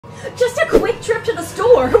Just a quick trip to the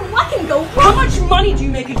store. What can go wrong? How much money do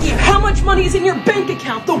you make a year? How much money is in your bank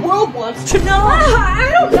account? The world wants to know. I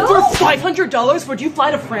don't know. For $500, would you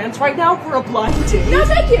fly to France right now for a blind date? No,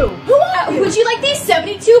 thank you. Who are you? Would you like these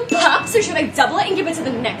 72 pups, or should I double it and give it to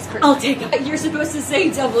the next person? I'll take it. You're supposed to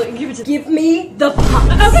say double it and give it to. Give me the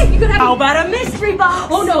pups. Okay, you could have. How about a mystery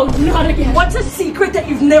box? Oh no, not again. What's a secret that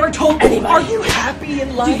you've never told anybody? Are you happy in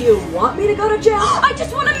Do life? you want me to go to jail? I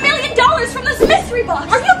just won $1 million from this mystery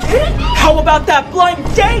box. Are you kidding me? How about that blind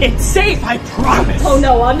date? It's safe, I promise. Oh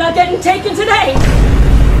no, I'm not getting taken today.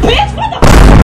 Bitch, what the